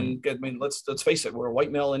 And I mean, let's face it, we're a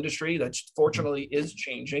white male industry that fortunately is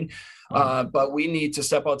changing, but we need to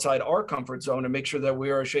step outside our comfort zone and make sure that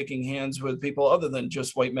we are shaking hands with people other than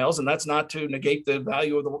just white males. And that's not to negate the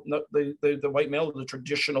value of the white male, the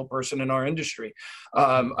traditional person in our industry.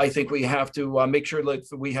 I think we have to make sure that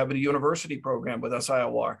we have a university program with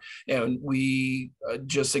SIOR, and we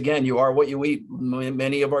again, you are what you eat.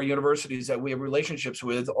 Many of our universities that we have relationships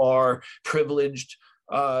with are privileged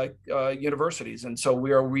universities. And so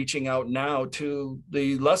we are reaching out now to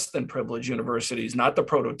the less than privileged universities, not the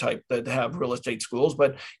prototype that have real estate schools,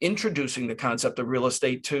 but introducing the concept of real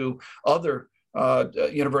estate to other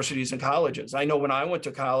universities and colleges. I know when I went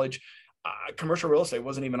to college, commercial real estate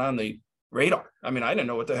wasn't even on the radar. I mean, I didn't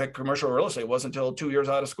know what the heck commercial real estate was until 2 years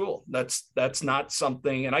out of school. That's not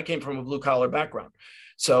something, and I came from a blue collar background.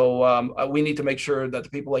 So we need to make sure that the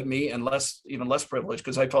people like me and even less privileged,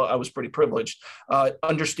 because I thought I was pretty privileged,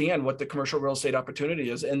 understand what the commercial real estate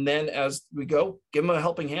opportunity is. And then as we go, give them a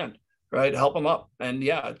helping hand, right? Help them up. And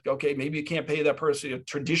yeah, okay, maybe you can't pay that person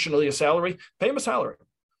traditionally a salary, pay them a salary,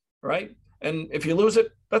 right? And if you lose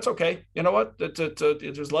it, that's okay. You know what?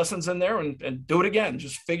 There's lessons in there, and do it again.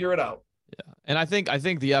 Just figure it out. Yeah. And I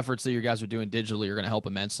think the efforts that you guys are doing digitally are going to help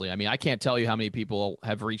immensely. I mean, I can't tell you how many people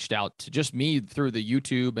have reached out to just me through the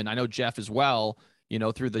YouTube, and I know Jeff as well,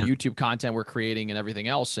 through the YouTube content we're creating and everything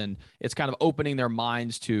else. And it's kind of opening their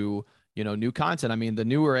minds to, new content. I mean, the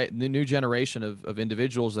new generation of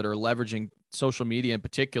individuals that are leveraging social media in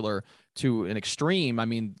particular to an extreme. I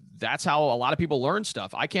mean, that's how a lot of people learn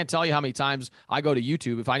stuff. I can't tell you how many times I go to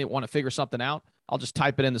YouTube. If I want to figure something out, I'll just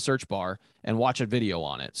type it in the search bar and watch a video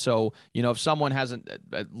on it. So, if someone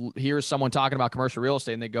hears someone talking about commercial real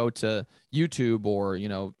estate and they go to YouTube or,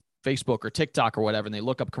 Facebook or TikTok or whatever, and they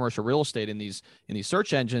look up commercial real estate in these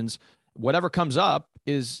search engines, whatever comes up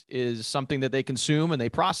is something that they consume and they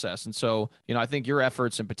process. And so, I think your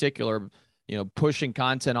efforts in particular, pushing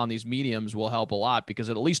content on these mediums will help a lot, because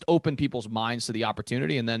it at least open people's minds to the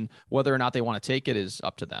opportunity. And then whether or not they want to take it is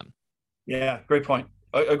up to them. Yeah, great point.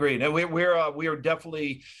 Agreed. And we are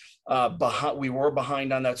definitely behind. We were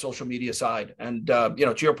behind on that social media side, and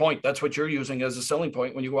to your point, that's what you're using as a selling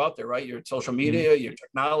point when you go out there, right? Your social media, your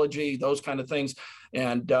technology, those kind of things,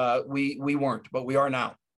 and we weren't, but we are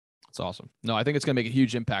now. That's awesome. No, I think it's going to make a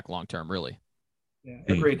huge impact long term. Really. Yeah.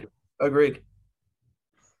 Agreed.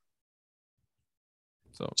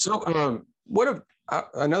 So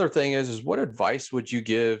another thing is what advice would you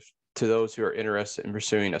give to those who are interested in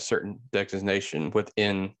pursuing a certain designation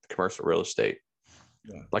within commercial real estate?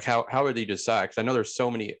 Yeah. Like how would they decide? Because I know there's so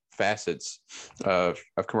many facets of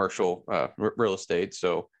commercial real estate.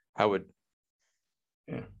 So how would,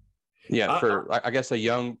 I guess a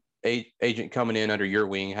young agent coming in under your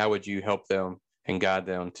wing, how would you help them and guide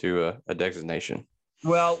them to a designation?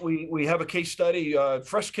 Well, we have a case study,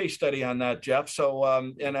 fresh case study on that, Jeff. So,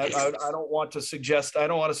 and I don't want to suggest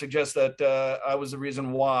that I was the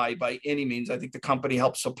reason why by any means. I think the company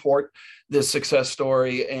helped support this success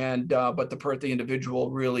story, and but the individual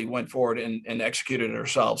really went forward and executed it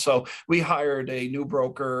herself. So we hired a new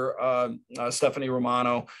broker, Stephanie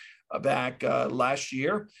Romano, back last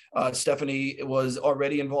year. Stephanie was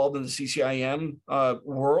already involved in the CCIM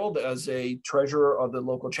world as a treasurer of the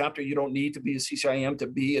local chapter. You don't need to be a CCIM to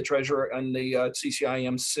be a treasurer in the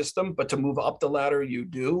CCIM system, but to move up the ladder, you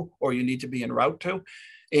do, or you need to be en route to.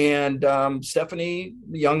 And Stephanie,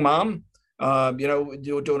 young mom,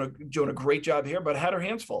 doing a great job here, but had her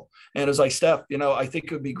hands full. And as Steph, I think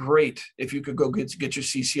it would be great if you could go get your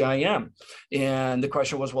CCIM. And the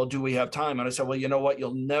question was, well, do we have time? And I said, well, you know what?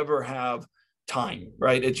 You'll never have time,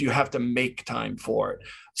 right? You have to make time for it.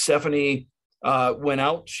 Stephanie went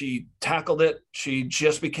out, she tackled it. She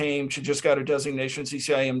just got her designation,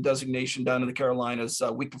 CCIM designation down in the Carolinas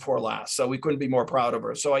week before last. So we couldn't be more proud of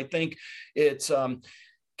her. So I think it's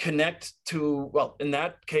connect to, well, in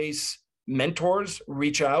that case, mentors,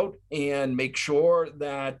 reach out and make sure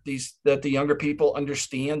that the younger people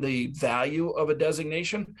understand the value of a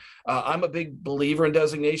designation. I'm a big believer in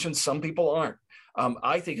designations. Some people aren't.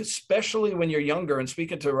 I think especially when you're younger, and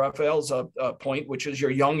speaking to Raphael's point, which is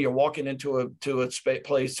you're young, you're walking into a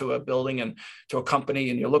place, to a building and to a company,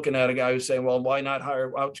 and you're looking at a guy who's saying, well, why not hire,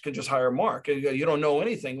 well, you can just hire Mark. You don't know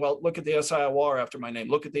anything. Well, look at the SIOR after my name.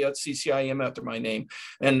 Look at the CCIM after my name.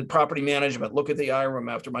 And property management, look at the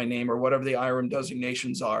IRM after my name, or whatever the IRM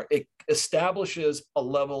designations are. It establishes a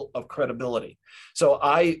level of credibility. So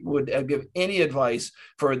I would give any advice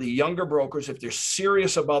for the younger brokers, if they're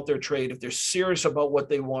serious about their trade, if they're serious about what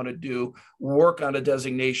they want to do, work on a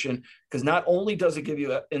designation, because not only does it give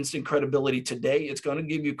you instant credibility today, it's going to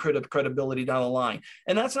give you credibility down the line.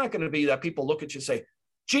 And that's not going to be that people look at you and say,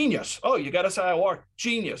 genius. Oh, you got a SIOR,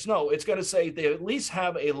 genius. No, it's going to say they at least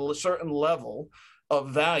have a certain level of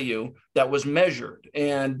value that was measured.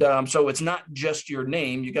 And so it's not just your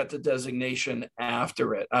name, you got the designation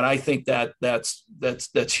after it. And I think that's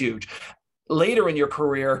huge. Later in your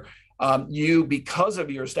career, because of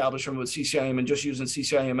your establishment with CCIM, and just using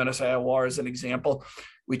CCIM and SIOR as an example,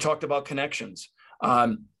 we talked about connections.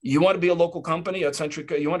 You want to be a local company at Century,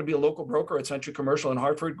 you want to be a local broker at Century Commercial in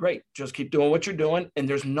Hartford, great. Just keep doing what you're doing. And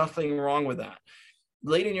there's nothing wrong with that.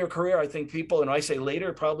 Late in your career, I think people, and I say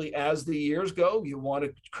later, probably as the years go, you want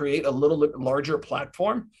to create a little bit larger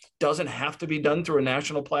platform. Doesn't have to be done through a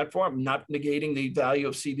national platform, not negating the value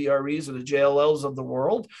of CBREs or the JLLs of the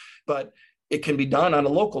world, but it can be done on a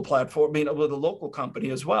local platform, with a local company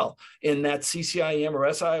as well. And that CCIM or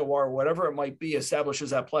SIOR or whatever it might be establishes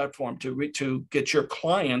that platform to get your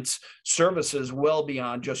clients services well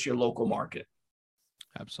beyond just your local market.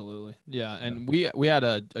 Absolutely. Yeah. And we had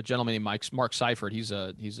a gentleman named Mark Seifert. He's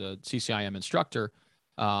a CCIM instructor.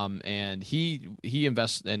 And he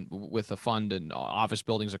invests with a fund in office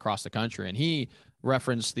buildings across the country. And he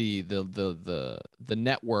referenced the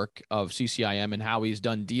network of CCIM and how he's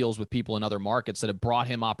done deals with people in other markets that have brought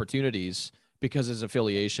him opportunities because of his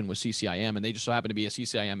affiliation with CCIM. And they just so happen to be a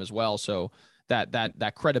CCIM as well. So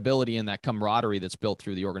that credibility and that camaraderie that's built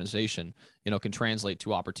through the organization, can translate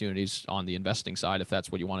to opportunities on the investing side if that's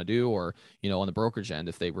what you want to do, or on the brokerage end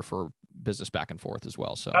if they refer business back and forth as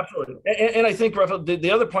well. So absolutely, and I think, Rafael,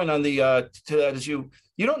 the other point on the to that is you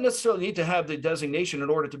don't necessarily need to have the designation in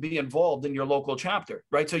order to be involved in your local chapter,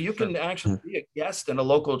 right? So you can actually be a guest in a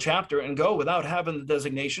local chapter and go without having the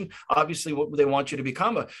designation. Obviously, they want you to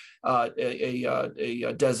become a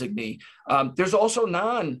designee. There's also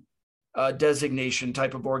designation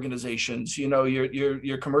type of organizations,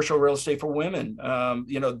 your commercial real estate for women,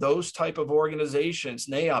 those type of organizations,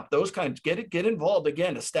 NAIOP, those kinds, get involved,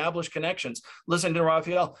 again, establish connections. Listen to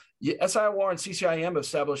Rafael, SIOR and CCIM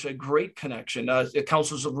established a great connection,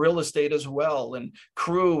 councils of real estate as well, and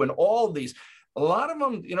CREW and all these, a lot of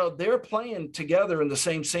them, they're playing together in the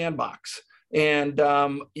same sandbox. And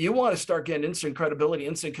you want to start getting instant credibility,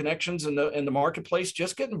 instant connections in the marketplace,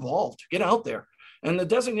 just get involved, get out there. And the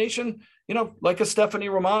designation, like a Stephanie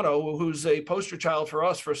Romano, who's a poster child for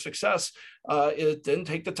us for success, it didn't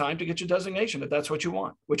take the time to get your designation if that's what you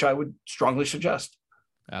want, which I would strongly suggest.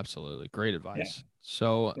 Absolutely. Great advice. Yeah.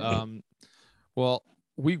 So, well,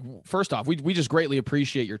 we just greatly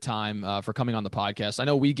appreciate your time for coming on the podcast. I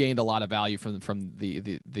know we gained a lot of value from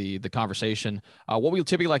the conversation. What we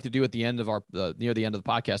typically like to do at the end of near the end of the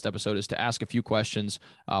podcast episode is to ask a few questions.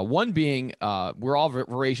 One being, we're all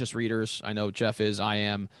voracious readers. I know Jeff is, I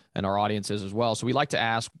am, and our audience is as well. So we like to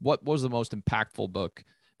ask, what was the most impactful book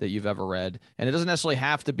that you've ever read? And it doesn't necessarily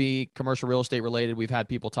have to be commercial real estate related. We've had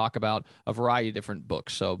people talk about a variety of different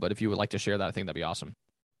books. But if you would like to share that, I think that'd be awesome.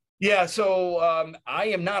 Yeah, so I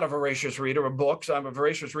am not a voracious reader of books. I'm a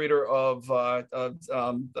voracious reader of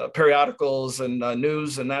periodicals and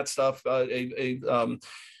news and that stuff. A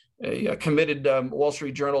committed Wall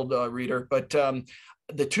Street Journal reader. But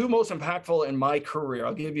the two most impactful in my career,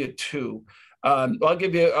 I'll give you two. I'll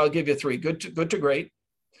give you three. Good to Great.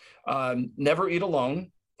 Never Eat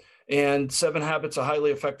Alone. And 7 Habits of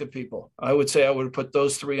Highly Effective People. I would say I would put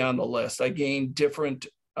those three on the list. I gained different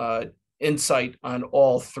insight on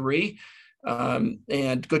all three,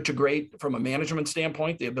 and Good to Great from a management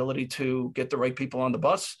standpoint, the ability to get the right people on the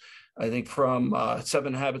bus. I think from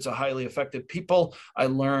 7 Habits of Highly Effective People, I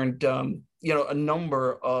learned a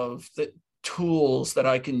number of the tools that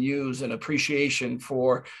I can use and appreciation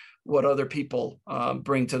for what other people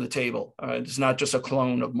bring to the table. It's not just a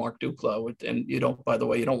clone of Mark Duclos, and you don't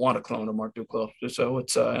want a clone of Mark Duclos. So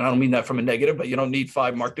it's, and I don't mean that from a negative, but you don't need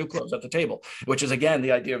 5 Mark Duclos at the table, which is again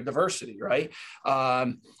the idea of diversity, right?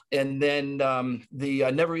 And then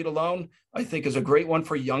the Never Eat Alone, I think, is a great one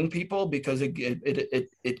for young people because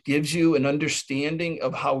it gives you an understanding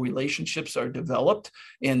of how relationships are developed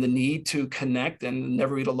and the need to connect. And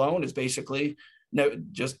Never Eat Alone is basically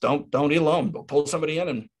just don't eat alone. Pull somebody in,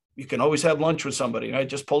 and you can always have lunch with somebody, right?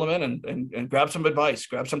 Just pull them in and grab some advice,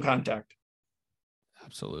 grab some contact.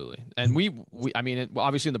 Absolutely. And I mean,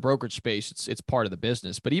 obviously in the brokerage space, it's part of the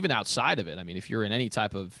business, but even outside of it, I mean, if you're in any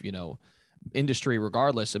type of, industry,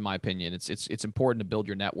 regardless, in my opinion, it's important to build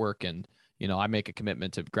your network. And, I make a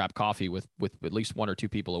commitment to grab coffee with at least 1 or 2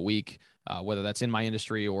 people a week, whether that's in my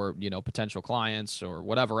industry or, potential clients or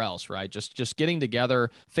whatever else, right? Just getting together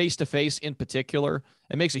face to face in particular,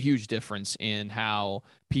 it makes a huge difference in how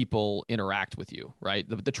people interact with you, right?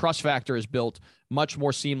 The trust factor is built much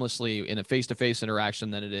more seamlessly in a face-to-face interaction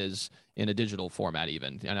than it is in a digital format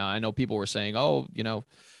even. And I know people were saying,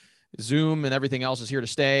 Zoom and everything else is here to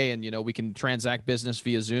stay, and we can transact business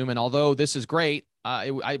via Zoom. And although this is great,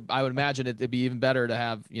 I would imagine it'd be even better to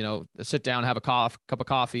have sit down, have a cup of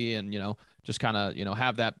coffee, and just kind of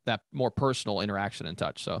have that more personal interaction and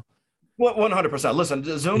touch. So 100%.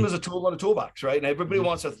 Listen, Zoom is a tool in a toolbox, right? And everybody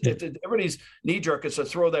wants to, everybody's knee jerk is to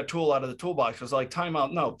throw that tool out of the toolbox. It's like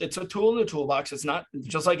timeout. No, it's a tool in the toolbox. It's not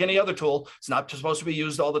just like any other tool. It's not supposed to be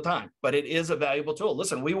used all the time, but it is a valuable tool.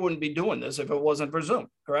 Listen, we wouldn't be doing this if it wasn't for Zoom,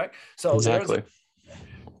 correct? So exactly.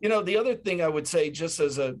 The other thing I would say, just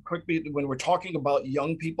as a quick beat, when we're talking about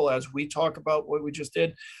young people, as we talk about what we just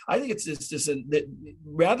did, I think it's just that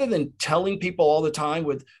rather than telling people all the time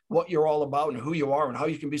with what you're all about and who you are and how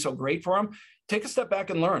you can be so great for them, take a step back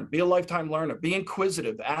and learn, be a lifetime learner, be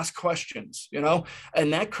inquisitive, ask questions,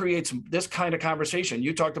 and that creates this kind of conversation.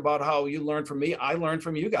 You talked about how you learned from me. I learned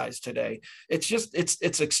from you guys today. It's just,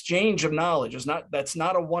 it's exchange of knowledge. That's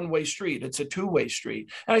not a one-way street. It's a two-way street.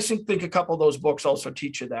 And I think a couple of those books also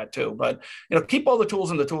teach you that too, but keep all the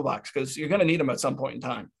tools in the toolbox because you're going to need them at some point in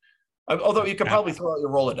time. Although you could probably throw out your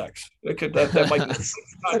Rolodex. That might be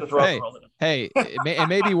time to throw out the Rolodex. Hey, it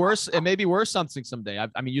may be worse. It may be worth something someday.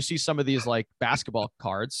 I mean, you see some of these like basketball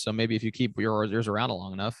cards. So maybe if you keep yours around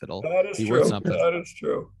long enough, it'll be worth something. That is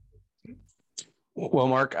true. Well,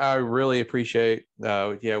 Mark, I really appreciate.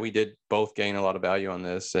 We did both gain a lot of value on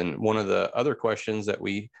this. And one of the other questions that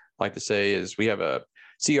we like to say is we have a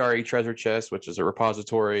CRE treasure chest, which is a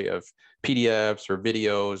repository of PDFs or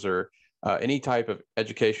videos or any type of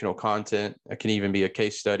educational content. It can even be a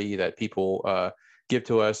case study that people give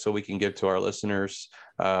to us so we can give to our listeners.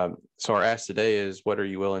 So our ask today is, what are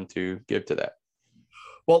you willing to give to that?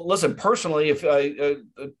 Well, listen, personally, if I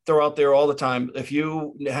throw out there all the time, if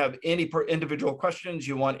you have any individual questions,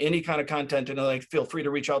 you want any kind of content, and feel free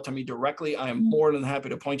to reach out to me directly. I am more than happy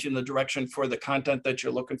to point you in the direction for the content that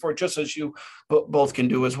you're looking for, just as you both can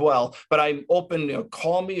do as well. But I'm open,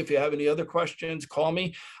 call me if you have any other questions, call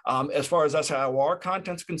me. As far as SIOR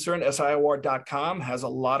content's concerned, SIOR.com has a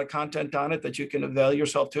lot of content on it that you can avail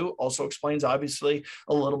yourself to. Also explains, obviously,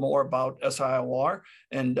 a little more about SIOR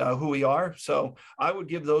and who we are. So I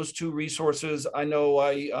would give those two resources. I know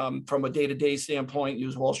I, from a day-to-day standpoint,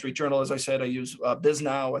 use Wall Street Journal. As I said, I use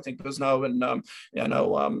BizNow. I think BizNow and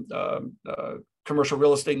Commercial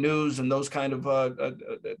Real Estate News and those kind of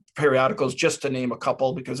periodicals, just to name a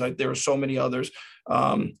couple, because there are so many others.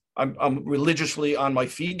 I'm religiously on my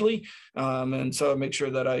Feedly, and so I make sure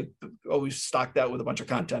that I always stock that with a bunch of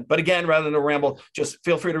content. But again, rather than a ramble, just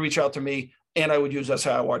feel free to reach out to me, and I would use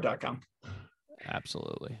SIOR.com.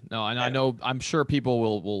 Absolutely. No, and I know, I'm sure people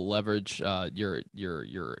will leverage your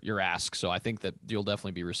ask. So I think that you'll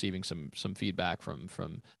definitely be receiving some feedback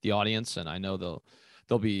from the audience, and I know they'll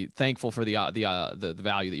be thankful for the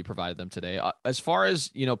value that you provided them today. As far as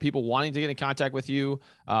people wanting to get in contact with you,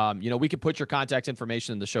 we could put your contact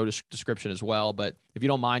information in the show description as well. But if you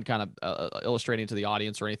don't mind, kind of illustrating to the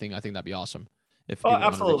audience or anything, I think that'd be awesome.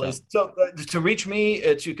 Absolutely. So to reach me,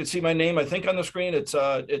 you can see my name, I think, on the screen. It's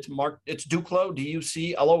Mark. It's Duclos,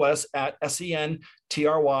 DUCLOS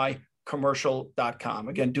 @SENTRY commercial.com.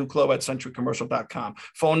 Again, Duclos @centurycommercial.com.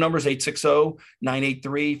 Phone number is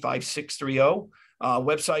 860-983-5630.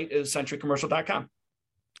 Website is centurycommercial.com.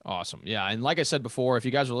 Awesome. Yeah. And like I said before, if you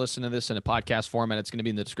guys are listening to this in a podcast format, it's going to be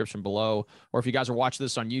in the description below. Or if you guys are watching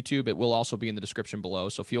this on YouTube, it will also be in the description below.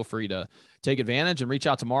 So feel free to take advantage and reach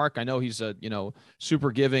out to Mark. I know he's a, super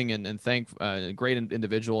giving and great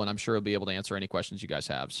individual, and I'm sure he'll be able to answer any questions you guys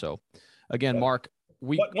have. So again, Mark,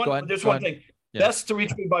 go ahead. There's one thing. Yeah. Best to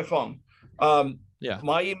reach me by phone.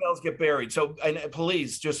 My emails get buried. So, and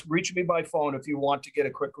please just reach me by phone if you want to get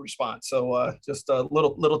a quick response. So just a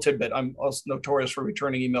little tidbit. I'm also notorious for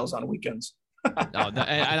returning emails on weekends. And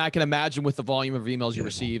I can imagine with the volume of emails you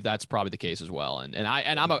receive, that's probably the case as well. And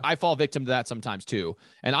I fall victim to that sometimes too.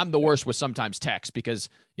 And I'm the worst with sometimes text because,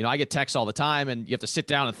 I get texts all the time and you have to sit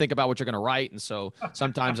down and think about what you're going to write. And so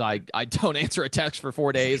sometimes I don't answer a text for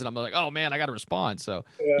 4 days and I'm like, oh man, I got to respond. So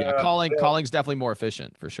calling's definitely more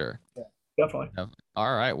efficient for sure. Yeah. Definitely.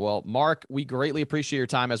 All right. Well, Mark, we greatly appreciate your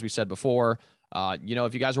time. As we said before,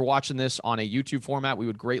 if you guys are watching this on a YouTube format, we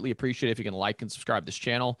would greatly appreciate it if you can like and subscribe to this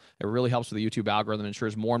channel. It really helps with the YouTube algorithm,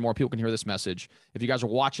 ensures more and more people can hear this message. If you guys are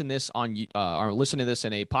watching this or listening to this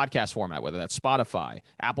in a podcast format, whether that's Spotify,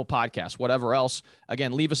 Apple Podcasts, whatever else,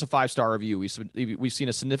 again, leave us a 5-star review. We've seen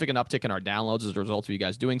a significant uptick in our downloads as a result of you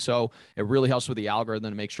guys doing so. It really helps with the algorithm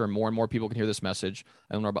to make sure more and more people can hear this message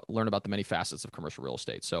and learn about the many facets of commercial real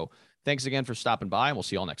estate. So thanks again for stopping by, and we'll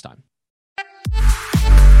see you all next time. We'll be right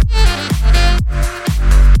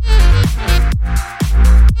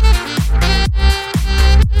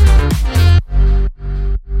back.